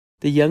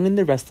The young and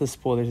the restless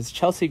spoilers. Is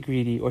Chelsea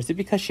greedy, or is it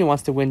because she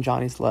wants to win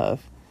Johnny's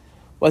love?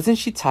 Wasn't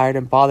she tired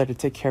and bothered to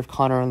take care of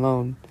Connor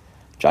alone?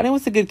 Johnny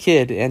was a good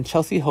kid, and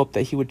Chelsea hoped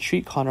that he would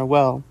treat Connor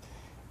well,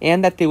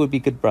 and that they would be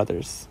good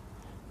brothers.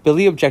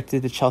 Billy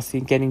objected to Chelsea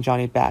getting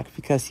Johnny back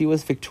because he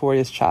was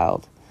Victoria's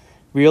child.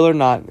 Real or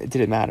not, it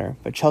didn't matter,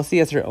 but Chelsea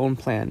has her own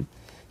plan.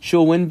 She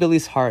will win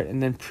Billy's heart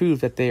and then prove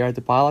that they are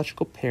the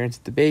biological parents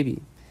of the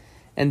baby.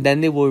 And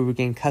then they will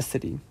regain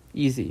custody.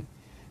 Easy.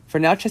 For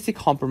now, Chelsea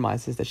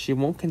compromises that she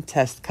won't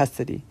contest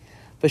custody,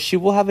 but she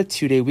will have a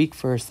 2-day week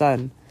for her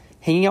son,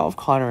 hanging out with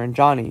Connor and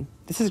Johnny.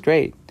 This is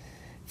great.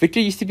 Victor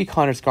used to be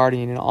Connor's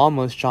guardian and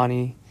almost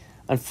Johnny.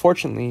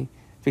 Unfortunately,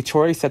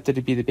 Victoria accepted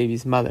to be the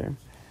baby's mother.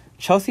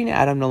 Chelsea and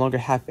Adam no longer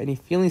have any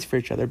feelings for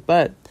each other,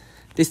 but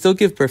they still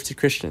give birth to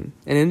Christian,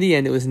 and in the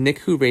end, it was Nick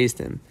who raised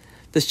him.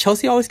 Does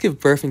Chelsea always give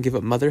birth and give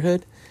up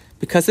motherhood?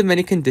 Because of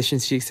many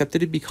conditions, she accepted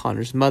to be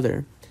Connor's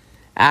mother.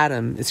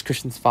 Adam is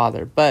Christian's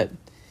father, but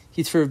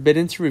he's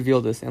forbidden to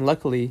reveal this, and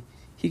luckily,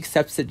 he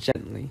accepts it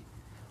gently.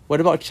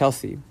 What about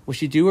Chelsea? Will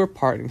she do her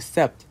part and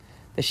accept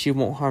that she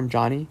won't harm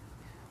Johnny?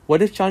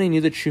 What if Johnny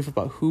knew the truth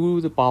about who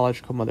the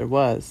biological mother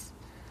was?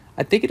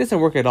 I think it doesn't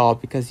work at all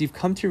because you've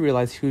come to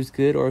realize who's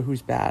good or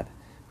who's bad,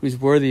 who's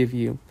worthy of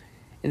you,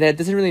 and that it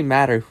doesn't really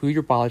matter who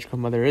your biological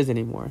mother is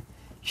anymore.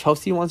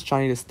 Chelsea wants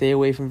Johnny to stay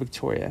away from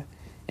Victoria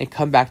and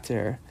come back to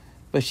her,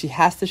 but she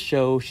has to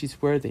show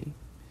she's worthy.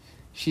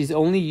 She's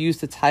only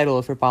used the title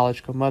of her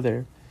biological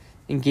mother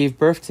and gave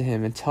birth to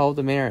him and tell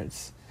the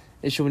merits,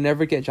 and she will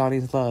never get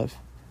Johnny's love.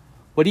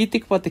 What do you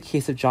think about the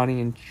case of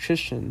Johnny and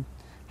Christian?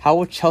 How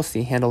will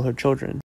Chelsea handle her children?